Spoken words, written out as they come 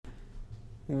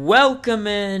Welcome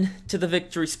in to the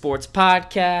Victory Sports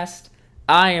Podcast.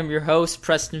 I am your host,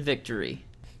 Preston Victory.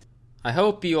 I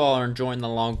hope you all are enjoying the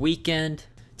long weekend.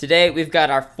 Today we've got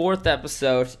our fourth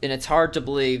episode, and it's hard to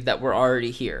believe that we're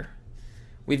already here.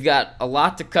 We've got a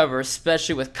lot to cover,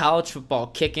 especially with college football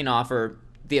kicking off, or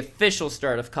the official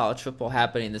start of college football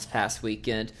happening this past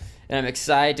weekend, and I'm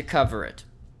excited to cover it.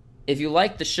 If you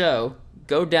like the show,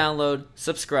 go download,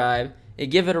 subscribe,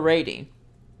 and give it a rating.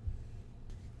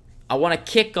 I want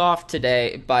to kick off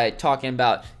today by talking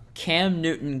about Cam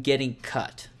Newton getting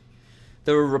cut.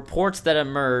 There were reports that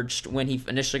emerged when he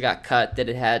initially got cut that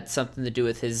it had something to do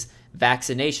with his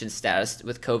vaccination status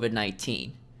with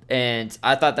COVID-19. And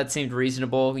I thought that seemed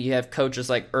reasonable. You have coaches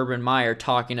like Urban Meyer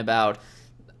talking about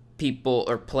people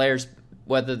or players,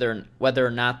 whether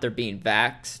or not they're being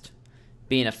vaxxed,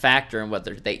 being a factor in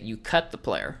whether you cut the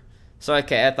player. So,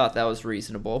 okay, I thought that was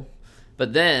reasonable.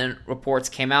 But then reports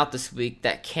came out this week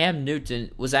that Cam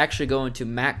Newton was actually going to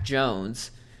Mac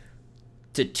Jones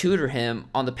to tutor him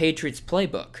on the Patriots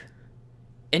playbook.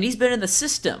 And he's been in the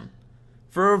system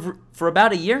for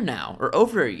about a year now, or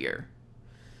over a year.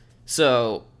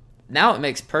 So now it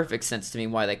makes perfect sense to me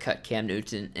why they cut Cam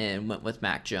Newton and went with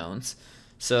Mac Jones.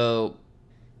 So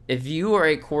if you are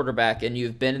a quarterback and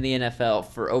you've been in the NFL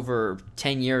for over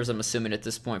 10 years, I'm assuming at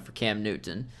this point for Cam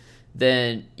Newton,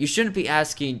 then you shouldn't be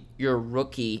asking your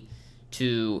rookie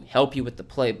to help you with the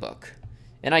playbook.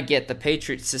 And I get the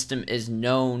Patriots system is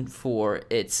known for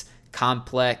its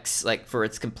for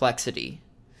its complexity.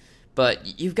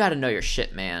 But you've got to know your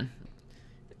shit, man.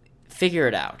 Figure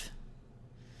it out.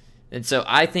 And so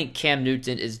I think Cam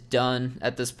Newton is done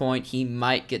at this point. He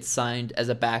might get signed as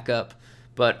a backup,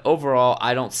 but overall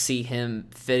I don't see him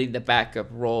fitting the backup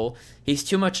role. He's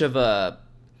too much of a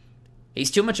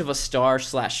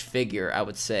star/figure, I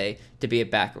would say, to be a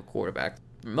backup quarterback.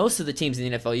 Most of the teams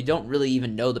in the NFL, you don't really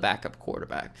even know the backup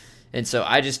quarterback. And so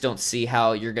I just don't see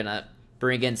how you're going to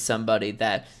bring in somebody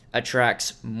that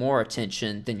attracts more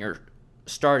attention than your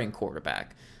starting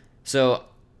quarterback. So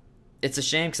it's a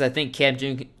shame because I think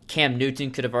Cam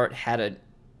Newton could have had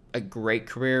a great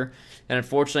career. And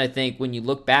unfortunately, I think when you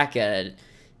look back at it,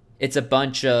 it's a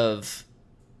bunch of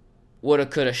woulda,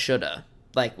 coulda, shoulda.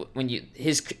 Like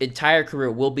his entire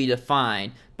career will be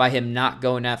defined by him not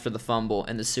going after the fumble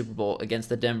in the Super Bowl against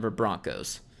the Denver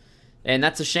Broncos. And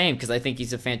that's a shame because I think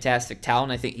he's a fantastic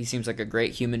talent. I think he seems like a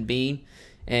great human being.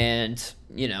 And,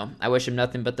 I wish him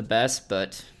nothing but the best,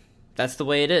 but that's the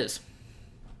way it is.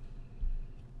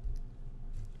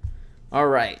 All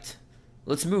right,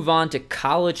 let's move on to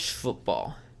college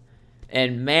football.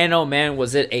 And man, oh man,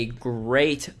 was it a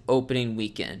great opening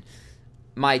weekend.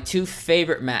 My two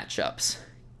favorite matchups,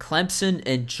 Clemson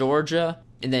and Georgia,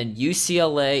 and then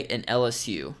UCLA and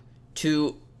LSU.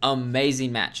 Two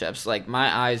amazing matchups. Like, my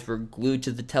eyes were glued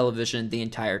to the television the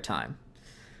entire time.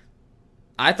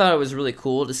 I thought it was really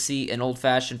cool to see an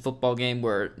old-fashioned football game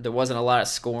where there wasn't a lot of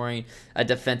scoring, a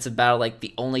defensive battle. Like,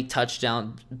 the only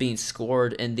touchdown being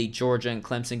scored in the Georgia and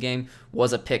Clemson game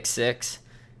was a pick six.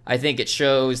 I think it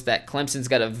shows that Clemson's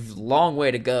got a long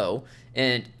way to go,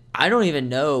 and I don't even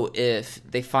know if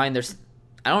they find themselves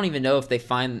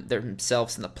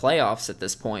in the playoffs at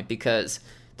this point because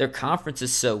their conference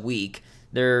is so weak.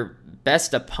 Their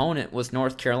best opponent was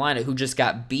North Carolina, who just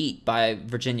got beat by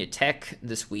Virginia Tech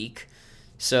this week.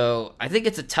 So I think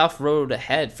it's a tough road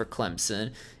ahead for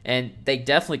Clemson, and they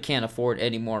definitely can't afford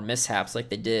any more mishaps like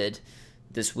they did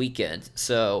this weekend.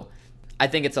 So I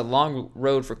think it's a long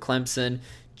road for Clemson.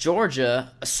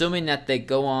 Georgia, assuming that they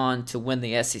go on to win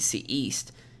the SEC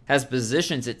East, has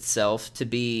positioned itself to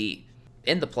be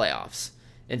in the playoffs.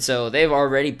 And so they've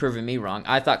already proven me wrong.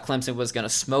 I thought Clemson was going to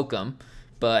smoke them,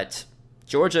 but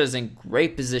Georgia is in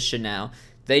great position now.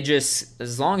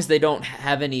 As long as they don't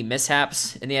have any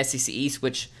mishaps in the SEC East,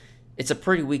 which it's a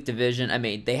pretty weak division. I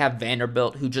mean, they have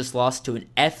Vanderbilt, who just lost to an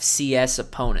FCS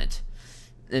opponent.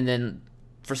 And then,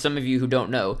 for some of you who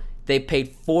don't know, they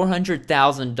paid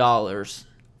 $400,000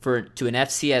 to an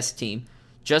FCS team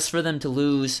just for them to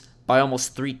lose by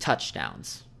almost 3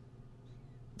 touchdowns.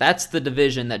 That's the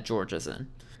division that Georgia's in.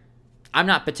 I'm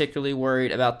not particularly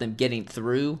worried about them getting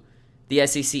through the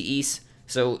SEC East,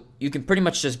 so you can pretty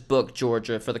much just book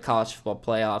Georgia for the college football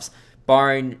playoffs,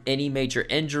 barring any major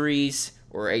injuries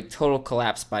or a total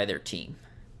collapse by their team.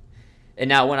 And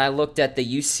now when I looked at the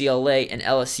UCLA and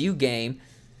LSU game,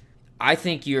 I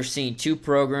think you're seeing two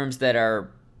programs that are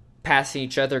passing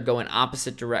each other, going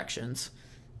opposite directions.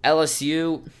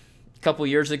 LSU, a couple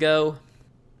years ago,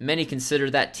 many consider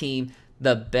that team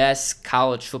the best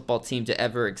college football team to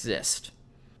ever exist,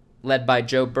 led by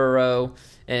Joe Burrow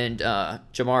and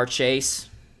Jamar Chase.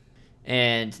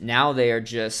 And now they are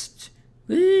just,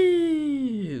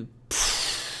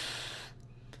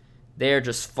 They are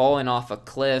just falling off a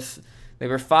cliff. They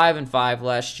were 5-5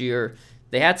 last year.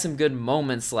 They had some good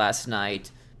moments last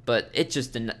night, but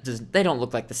they don't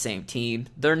look like the same team.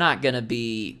 They're not going to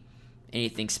be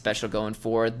anything special going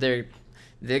forward.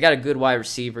 They got a good wide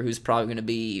receiver who's probably going to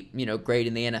be, great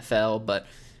in the NFL, but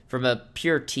from a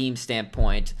pure team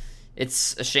standpoint,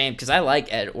 it's a shame because I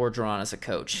like Ed Orgeron as a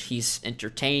coach. He's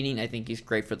entertaining. I think he's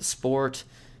great for the sport,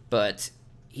 but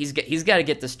he's got to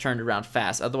get this turned around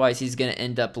fast. Otherwise, he's going to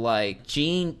end up like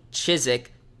Gene Chizik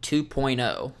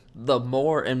 2.0. The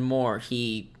more and more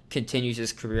he continues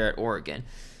his career at Oregon.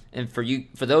 And for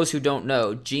those who don't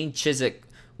know, Gene Chizik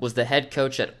was the head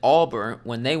coach at Auburn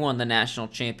when they won the national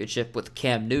championship with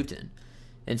Cam Newton.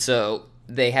 And so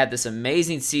they had this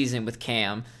amazing season with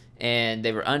Cam, and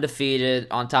they were undefeated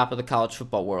on top of the college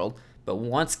football world. But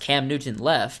once Cam Newton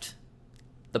left,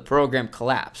 the program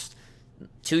collapsed.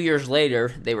 2 years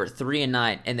later, they were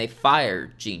 3-9, and they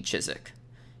fired Gene Chizik.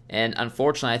 And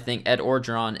unfortunately, I think Ed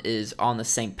Orgeron is on the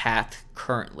same path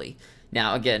currently.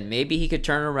 Now, again, maybe he could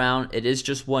turn around. It is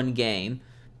just one game,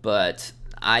 but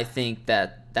I think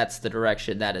that's the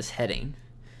direction that is heading.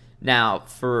 Now,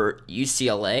 for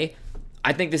UCLA,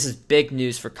 I think this is big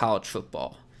news for college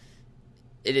football.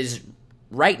 It is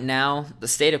right now, the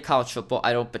state of college football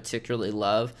I don't particularly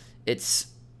love. It's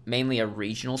mainly a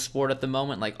regional sport at the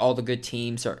moment. Like, all the good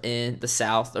teams are in the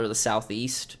South or the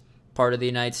Southeast part of the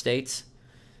United States.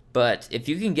 But if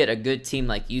you can get a good team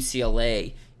like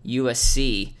UCLA,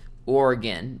 USC,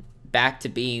 Oregon back to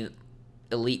being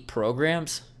elite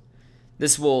programs,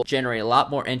 this will generate a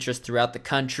lot more interest throughout the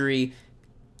country,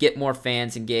 get more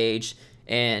fans engaged,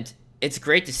 and it's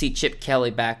great to see Chip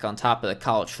Kelly back on top of the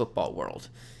college football world.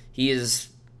 He has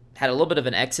had a little bit of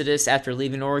an exodus after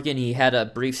leaving Oregon. He had a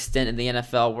brief stint in the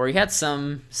NFL where he had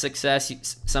some success,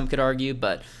 some could argue,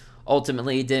 but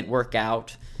ultimately it didn't work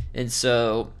out. And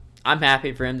so I'm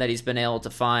happy for him that he's been able to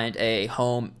find a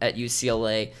home at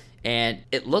UCLA, and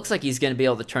it looks like he's going to be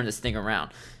able to turn this thing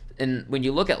around. And when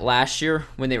you look at last year,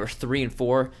 when they were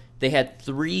 3-4, they had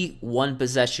 3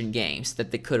 one-possession games that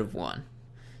they could have won.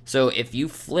 So if you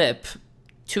flip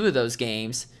 2 of those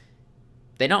games,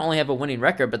 they not only have a winning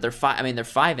record, but they're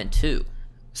 5-2.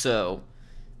 So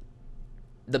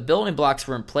the building blocks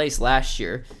were in place last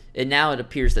year, and now it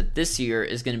appears that this year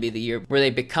is going to be the year where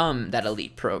they become that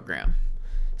elite program.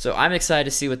 So I'm excited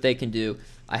to see what they can do.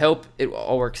 I hope it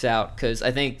all works out because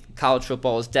I think college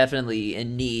football is definitely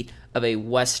in need of a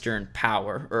Western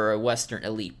power or a Western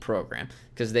elite program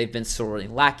because they've been sorely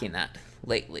lacking that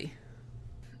lately.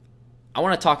 I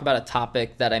want to talk about a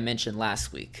topic that I mentioned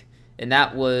last week, and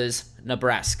that was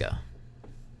Nebraska.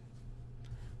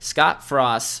 Scott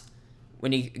Frost,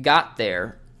 when he got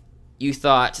there, you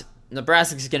thought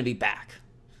Nebraska's going to be back.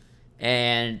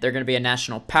 And they're going to be a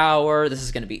national power. This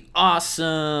is going to be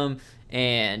awesome.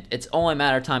 And it's only a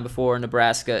matter of time before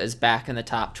Nebraska is back in the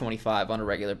top 25 on a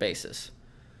regular basis.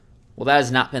 Well, that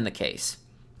has not been the case.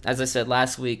 As I said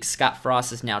last week, Scott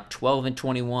Frost is now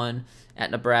 12-21 at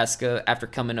Nebraska after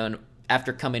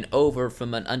coming over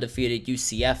from an undefeated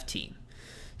UCF team.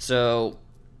 So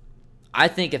I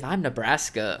think if I'm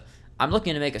Nebraska, I'm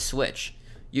looking to make a switch.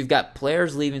 You've got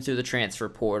players leaving through the transfer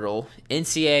portal,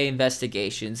 NCAA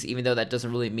investigations, even though that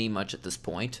doesn't really mean much at this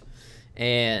point,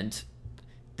 and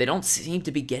they don't seem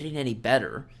to be getting any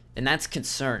better, and that's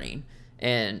concerning.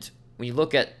 And when you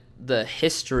look at the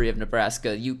history of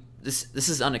Nebraska, this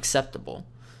is unacceptable.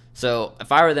 So if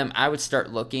I were them, I would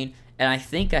start looking, and I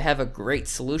think I have a great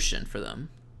solution for them.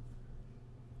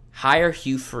 Hire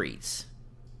Hugh Freeze,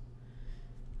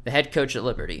 the head coach at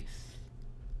Liberty.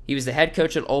 He was the head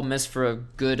coach at Ole Miss for a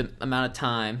good amount of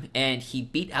time, and he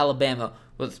beat Alabama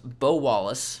with Bo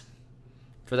Wallace.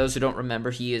 For those who don't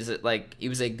remember, he was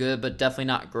a good but definitely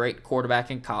not great quarterback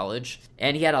in college,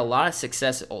 and he had a lot of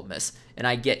success at Ole Miss. And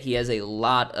I get he has a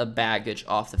lot of baggage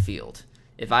off the field.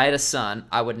 If I had a son,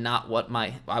 I would not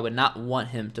want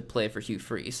him to play for Hugh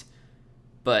Freeze.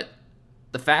 But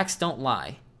the facts don't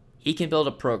lie. He can build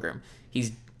a program.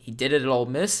 He did it at Ole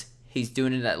Miss. He's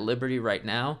doing it at Liberty right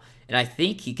now. And I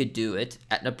think he could do it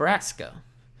at Nebraska.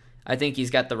 I think he's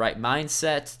got the right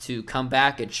mindset to come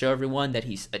back and show everyone that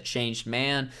he's a changed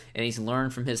man and he's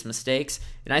learned from his mistakes.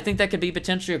 And I think that could be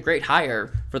potentially a great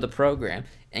hire for the program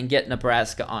and get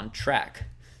Nebraska on track.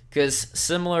 Because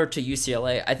similar to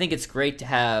UCLA, I think it's great to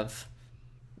have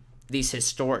these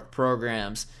historic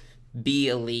programs be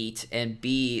elite and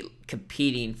be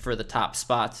competing for the top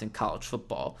spots in college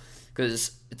football.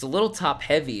 Because it's a little top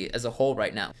heavy as a whole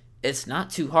right now. It's not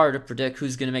too hard to predict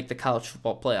who's going to make the college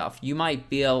football playoff. You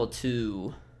might be able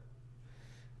to...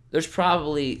 There's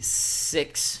probably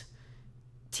 6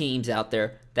 teams out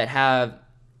there that have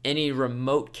any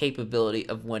remote capability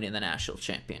of winning the national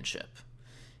championship.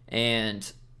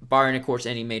 And barring, of course,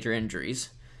 any major injuries.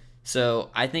 So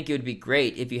I think it would be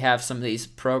great if you have some of these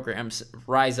programs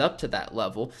rise up to that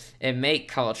level and make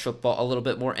college football a little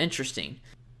bit more interesting.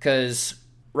 Because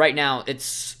right now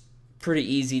it's pretty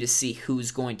easy to see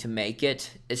who's going to make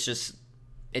it.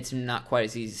 It's not quite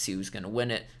as easy to see who's going to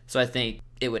win it. So I think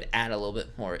it would add a little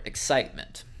bit more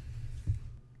excitement.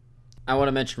 I want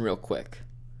to mention real quick,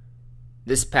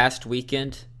 this past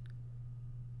weekend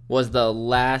was the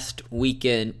last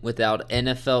weekend without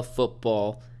NFL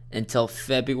football until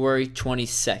February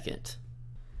 22nd.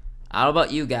 I don't know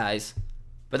about you guys,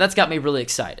 but that's got me really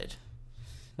excited.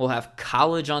 We'll have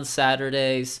college on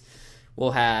Saturdays,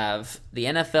 we'll have the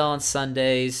NFL on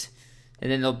Sundays, and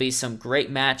then there'll be some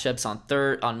great matchups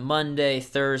on Monday,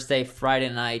 Thursday, Friday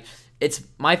night. It's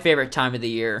my favorite time of the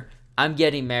year. I'm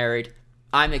getting married.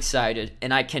 I'm excited,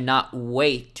 and I cannot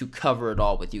wait to cover it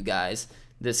all with you guys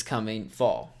this coming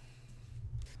fall.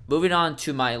 Moving on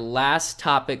to my last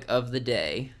topic of the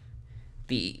day,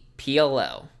 the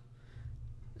PLL.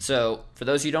 So, for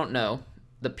those who don't know,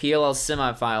 the PLL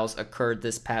semifinals occurred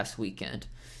this past weekend.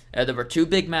 There were two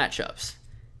big matchups,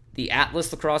 the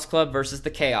Atlas Lacrosse Club versus the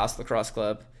Chaos Lacrosse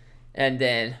Club, and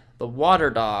then the Water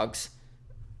Dogs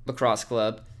Lacrosse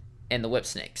Club and the Whip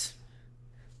Snakes.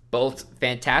 Both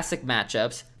fantastic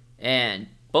matchups, and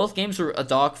both games were a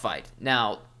dogfight.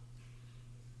 Now,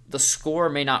 the score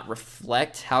may not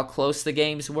reflect how close the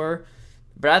games were,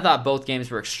 but I thought both games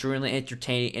were extremely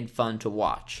entertaining and fun to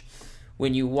watch.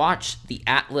 When you watch the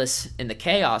Atlas and the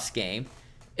Chaos game,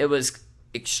 it was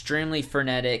extremely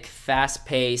frenetic,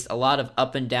 fast-paced, a lot of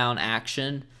up-and-down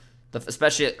action,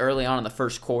 especially early on in the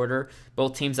first quarter.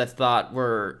 Both teams, I thought,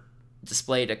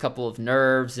 displayed a couple of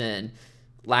nerves and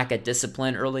lack of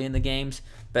discipline early in the games,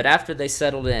 but after they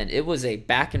settled in, it was a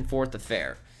back-and-forth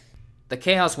affair. The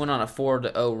Chaos went on a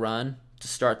 4-0 run to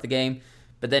start the game,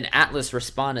 but then Atlas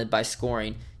responded by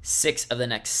scoring 6 of the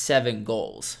next 7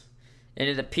 goals. And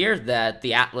it appeared that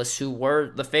the Atlas, who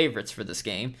were the favorites for this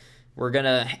game, were going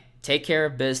to take care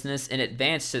of business and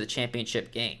advance to the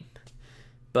championship game.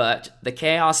 But the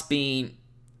Chaos being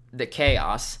the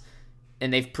Chaos,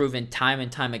 and they've proven time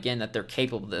and time again that they're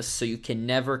capable of this, so you can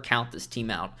never count this team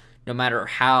out, no matter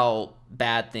how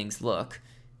bad things look.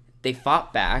 They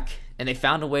fought back, and they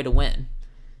found a way to win.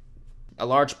 A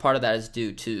large part of that is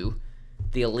due to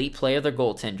the elite play of their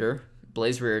goaltender,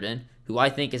 Blaze Reardon, who I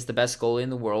think is the best goalie in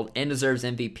the world and deserves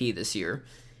MVP this year.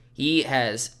 He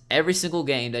has, every single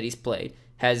game that he's played,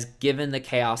 has given the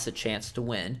Chaos a chance to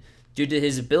win due to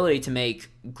his ability to make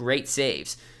great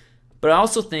saves. But I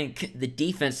also think the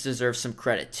defense deserves some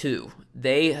credit too.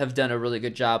 They have done a really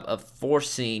good job of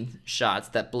forcing shots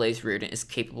that Blaze Reardon is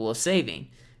capable of saving.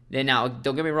 And now,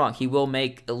 don't get me wrong, he will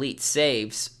make elite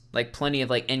saves, like plenty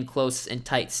of in close and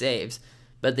tight saves.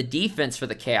 But the defense for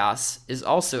the Chaos is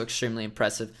also extremely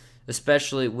impressive,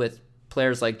 especially with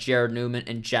players like Jared Newman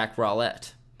and Jack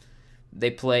Rowlett.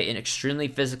 They play an extremely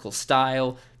physical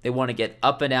style. They want to get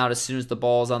up and out as soon as the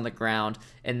ball is on the ground,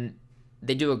 and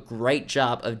they do a great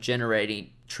job of generating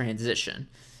transition.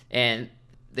 And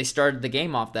they started the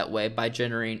game off that way by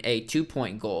generating a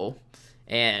 2-point goal.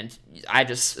 And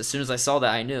as soon as I saw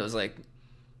that, I knew. It was like,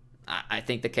 I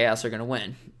think the Chaos are going to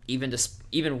win.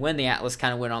 Even when the Atlas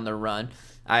kind of went on their run,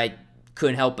 I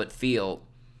couldn't help but feel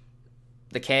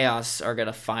the Chaos are going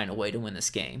to find a way to win this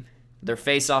game. Their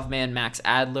face-off man, Max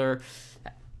Adler,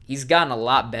 he's gotten a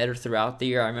lot better throughout the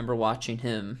year. I remember watching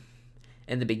him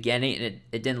in the beginning, and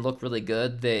it didn't look really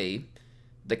good. The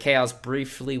Chaos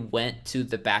briefly went to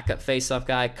the backup face-off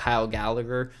guy, Kyle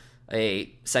Gallagher,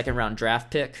 a second-round draft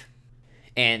pick,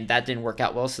 and that didn't work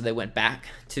out well, so they went back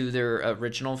to their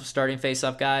original starting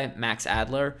face-off guy, Max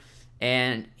Adler,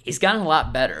 and he's gotten a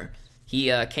lot better.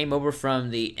 He came over from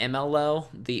the MLL,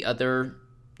 the other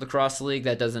lacrosse league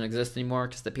that doesn't exist anymore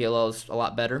because the PLL is a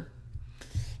lot better.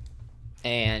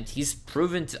 And he's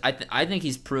proven to, I think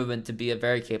he's proven to be a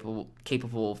very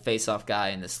capable face-off guy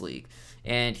in this league.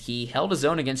 And he held his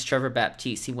own against Trevor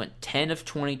Baptiste. He went 10 of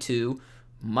 22,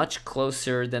 much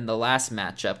closer than the last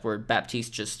matchup where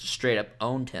Baptiste just straight up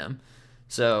owned him.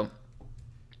 So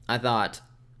I thought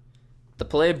the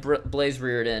play of Blaze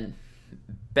Reardon,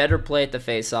 better play at the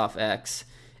face-off X,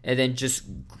 and then just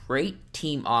great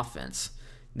team offense.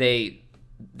 The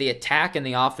attack and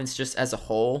the offense just as a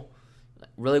whole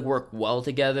really work well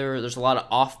together. There's a lot of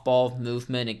off-ball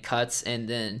movement and cuts, and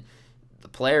then the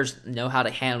players know how to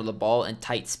handle the ball in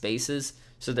tight spaces,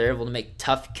 so they're able to make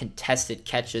tough contested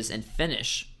catches and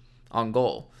finish on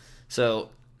goal. So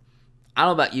I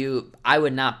don't know about you, I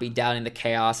would not be doubting the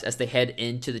Chaos as they head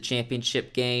into the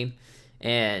championship game.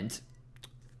 And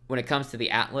when it comes to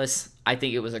the Atlas, I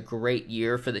think it was a great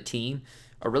year for the team,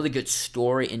 a really good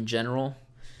story in general.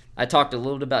 I talked a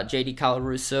little bit about JD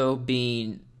Colarusso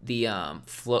being the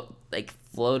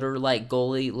floater-like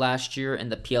goalie last year in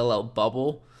the PLL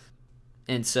bubble.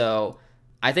 And so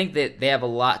I think that they have a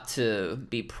lot to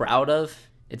be proud of.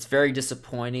 It's very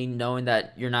disappointing knowing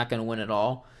that you're not going to win it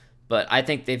all. But I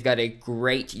think they've got a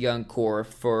great young core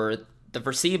for the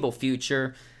foreseeable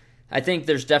future. I think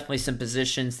there's definitely some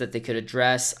positions that they could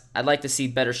address. I'd like to see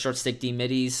better short stick D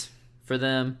middies for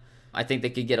them. I think they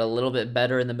could get a little bit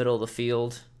better in the middle of the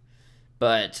field.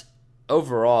 But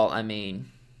overall, I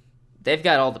mean, they've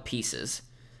got all the pieces.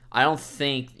 I don't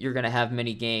think you're going to have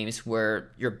many games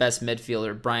where your best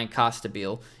midfielder, Brian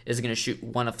Costabile, is going to shoot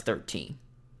 1 of 13.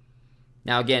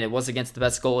 Now, again, it was against the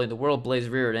best goalie in the world, Blaise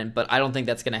Riordan, but I don't think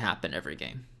that's going to happen every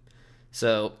game.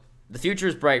 So the future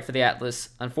is bright for the Atlas.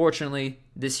 Unfortunately,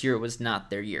 this year was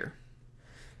not their year.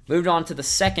 Moved on to the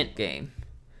second game,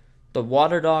 the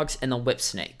Water Dogs and the Whip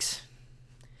Snakes.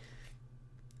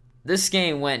 This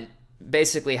game went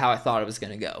basically how I thought it was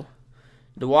going to go.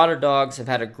 The Water Dogs have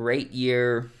had a great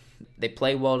year. They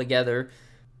play well together,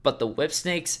 but the Whip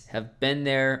Snakes have been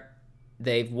there.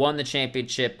 They've won the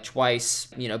championship twice,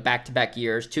 back-to-back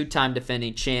years, 2-time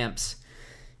defending champs.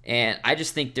 And I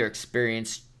just think their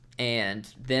experience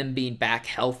and them being back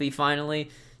healthy finally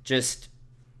just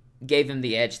gave them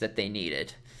the edge that they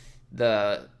needed.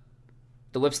 The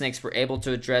Whip Snakes were able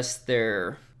to address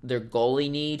their goalie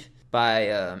need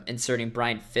by inserting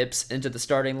Brian Phipps into the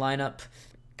starting lineup.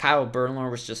 Kyle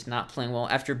Bernler was just not playing well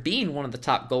after being one of the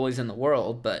top goalies in the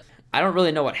world, but I don't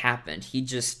really know what happened. He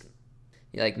just,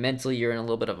 mentally you're in a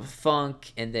little bit of a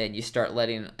funk, and then you start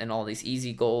letting in all these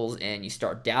easy goals, and you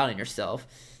start doubting yourself.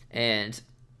 And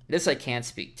this I can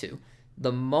speak to.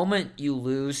 The moment you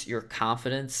lose your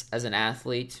confidence as an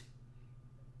athlete,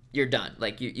 you're done.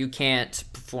 You can't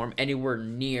perform anywhere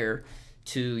near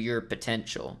to your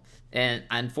potential. And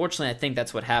unfortunately, I think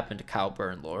that's what happened to Kyle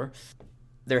Bernler.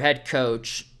 Their head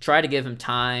coach tried to give him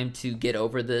time to get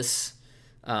over this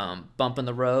bump in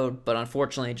the road, but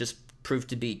unfortunately it just proved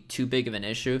to be too big of an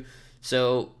issue.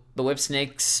 So the Whip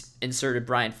Snakes inserted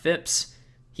Brian Phipps.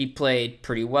 He played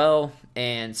pretty well,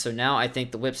 and so now I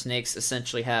think the Whip Snakes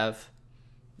essentially have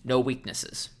no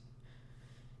weaknesses.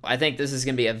 I think this is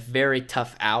going to be a very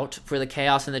tough out for the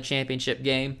Chaos in the championship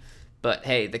game, but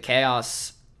hey, the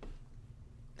Chaos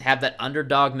have that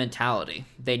underdog mentality.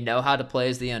 They know how to play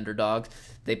as the underdogs.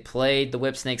 They played the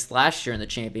Whip Snakes last year in the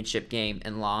championship game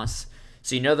and lost.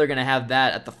 So they're going to have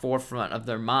that at the forefront of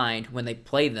their mind when they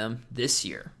play them this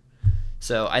year.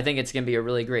 So I think it's going to be a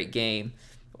really great game.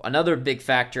 Another big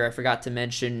factor I forgot to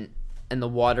mention in the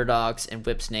Water Dogs and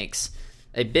Whip Snakes,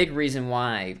 a big reason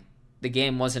why the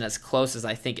game wasn't as close as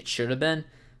I think it should have been,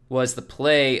 was the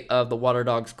play of the Water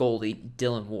Dogs goalie,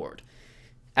 Dylan Ward.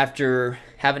 After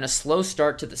having a slow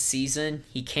start to the season,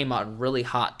 he came out really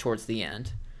hot towards the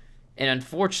end. And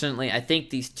unfortunately, I think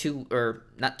these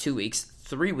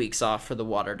 3 weeks off for the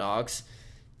Water Dogs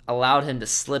allowed him to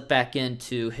slip back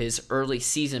into his early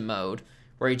season mode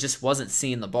where he just wasn't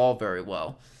seeing the ball very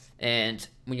well. And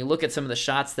when you look at some of the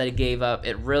shots that he gave up,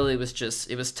 it really was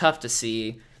it was tough to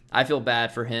see. I feel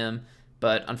bad for him,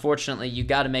 but unfortunately, you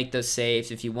got to make those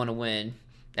saves if you want to win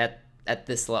at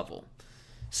this level.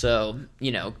 So,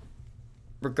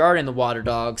 regarding the Water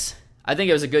Dogs, I think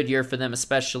it was a good year for them,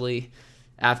 especially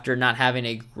after not having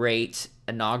a great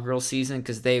inaugural season,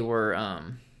 because they were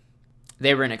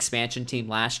an expansion team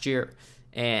last year,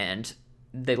 and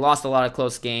they lost a lot of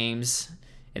close games,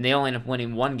 and they only ended up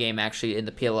winning one game actually in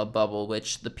the PLL bubble,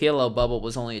 which the PLL bubble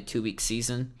was only a 2-week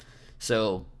season.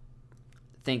 So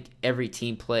I think every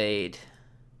team played,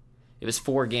 it was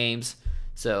 4 games.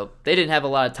 So they didn't have a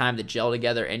lot of time to gel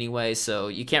together anyway, so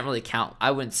you can't really count.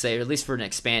 I wouldn't say, or at least for an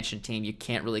expansion team, you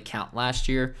can't really count last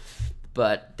year.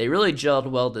 But they really gelled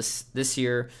well this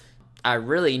year. I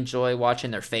really enjoy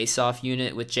watching their face-off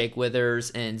unit with Jake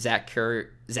Withers and Zach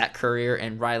Currier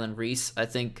and Rylan Reese. I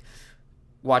think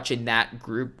watching that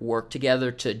group work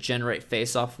together to generate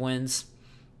face-off wins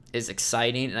is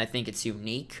exciting, and I think it's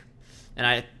unique.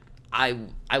 And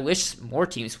I wish more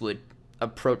teams would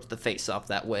approach the face-off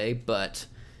that way, but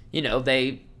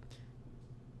they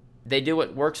do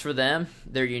what works for them.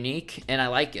 They're unique, and I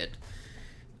like it.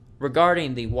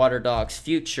 Regarding the Water Dogs'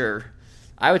 future,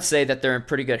 I would say that they're in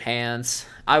pretty good hands.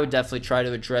 I would definitely try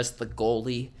to address the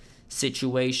goalie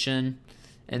situation,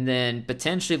 and then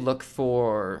potentially look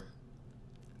for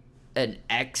an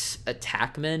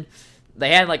ex-attackman. They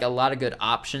had a lot of good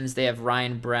options. They have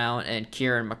Ryan Brown and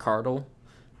Kieran McCardle,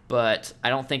 but I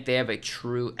don't think they have a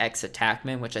true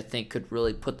ex-attackman, which I think could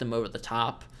really put them over the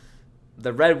top.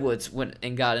 the Redwoods went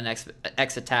and got an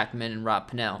ex-attackman in Rob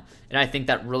Pennell, and I think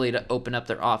that really to open up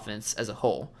their offense as a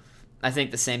whole. I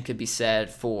think the same could be said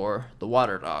for the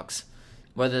Water Dogs,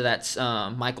 whether that's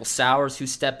Michael Sowers, who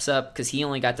steps up because he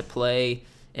only got to play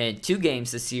in 2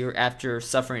 games this year after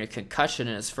suffering a concussion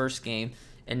in his first game,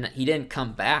 and he didn't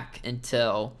come back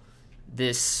until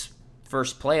this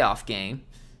first playoff game.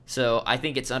 So I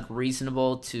think it's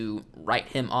unreasonable to write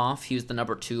him off. He was the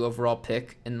number 2 overall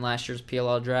pick in last year's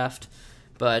PLL draft.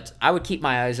 But I would keep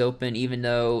my eyes open, even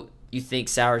though you think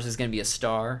Sowers is going to be a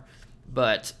star.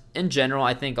 But in general,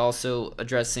 I think also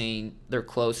addressing their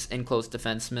close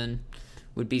defensemen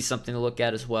would be something to look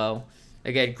at as well.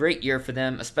 Again, great year for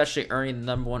them, especially earning the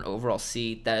number 1 overall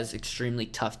seed. That is extremely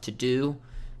tough to do,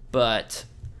 but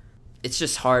it's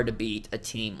just hard to beat a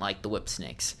team like the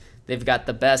Whipsnakes. They've got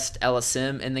the best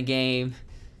LSM in the game,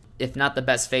 if not the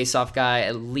best faceoff guy,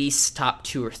 at least top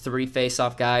 2 or 3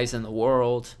 faceoff guys in the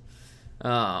world.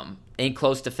 In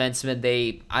close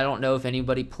defensemen, I don't know if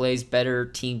anybody plays better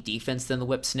team defense than the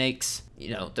Whipsnakes.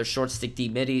 Their short stick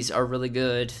D-middies are really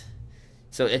good.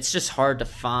 So it's just hard to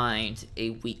find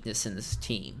a weakness in this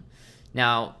team.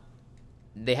 Now,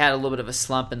 they had a little bit of a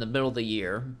slump in the middle of the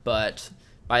year, but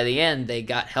by the end, they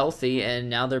got healthy, and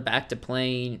now they're back to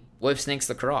playing Whipsnakes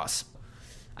lacrosse.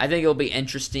 I think it'll be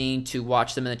interesting to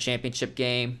watch them in the championship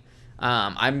game.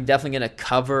 I'm definitely going to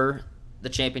cover the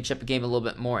championship game a little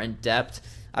bit more in depth.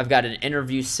 I've got an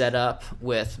interview set up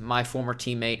with my former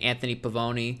teammate, Anthony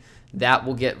Pavoni. That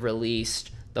will get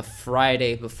released the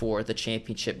Friday before the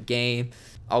championship game.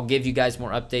 I'll give you guys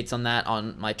more updates on that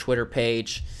on my Twitter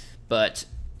page. But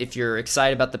if you're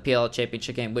excited about the PLL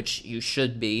championship game, which you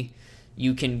should be,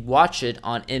 you can watch it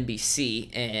on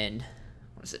NBC in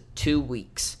 2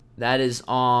 weeks. That is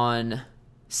on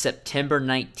September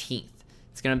 19th.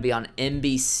 It's going to be on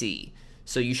NBC.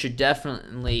 So you should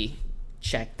definitely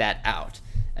check that out.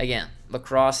 Again,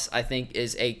 lacrosse, I think,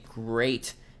 is a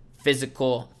great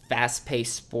physical,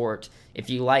 fast-paced sport. If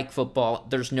you like football,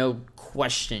 there's no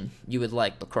question you would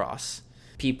like lacrosse.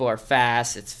 People are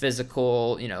fast, it's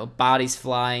physical, bodies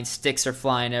flying, sticks are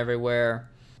flying everywhere.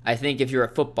 I think if you're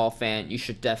a football fan, you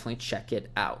should definitely check it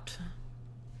out.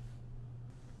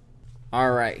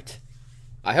 All right.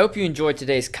 I hope you enjoyed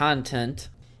today's content.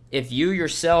 If you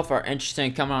yourself are interested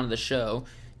in coming on the show,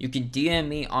 you can DM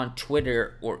me on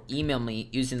Twitter or email me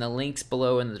using the links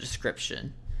below in the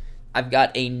description. I've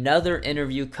got another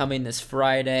interview coming this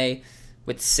Friday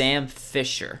with Sam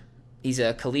Fisher. He's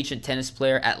a collegiate tennis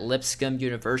player at Lipscomb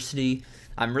University.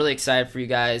 I'm really excited for you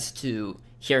guys to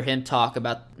hear him talk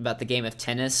about the game of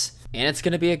tennis, and it's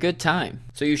going to be a good time.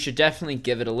 So you should definitely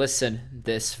give it a listen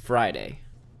this Friday.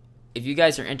 If you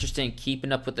guys are interested in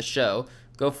keeping up with the show,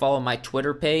 go follow my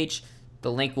Twitter page.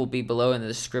 The link will be below in the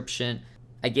description.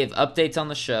 I give updates on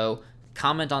the show,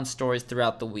 comment on stories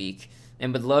throughout the week,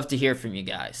 and would love to hear from you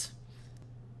guys.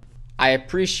 I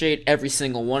appreciate every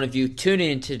single one of you tuning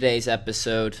in today's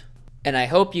episode, and I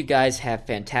hope you guys have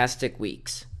fantastic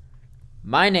weeks.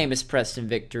 My name is Preston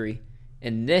Victory,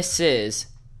 and this is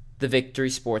the Victory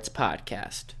Sports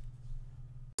Podcast.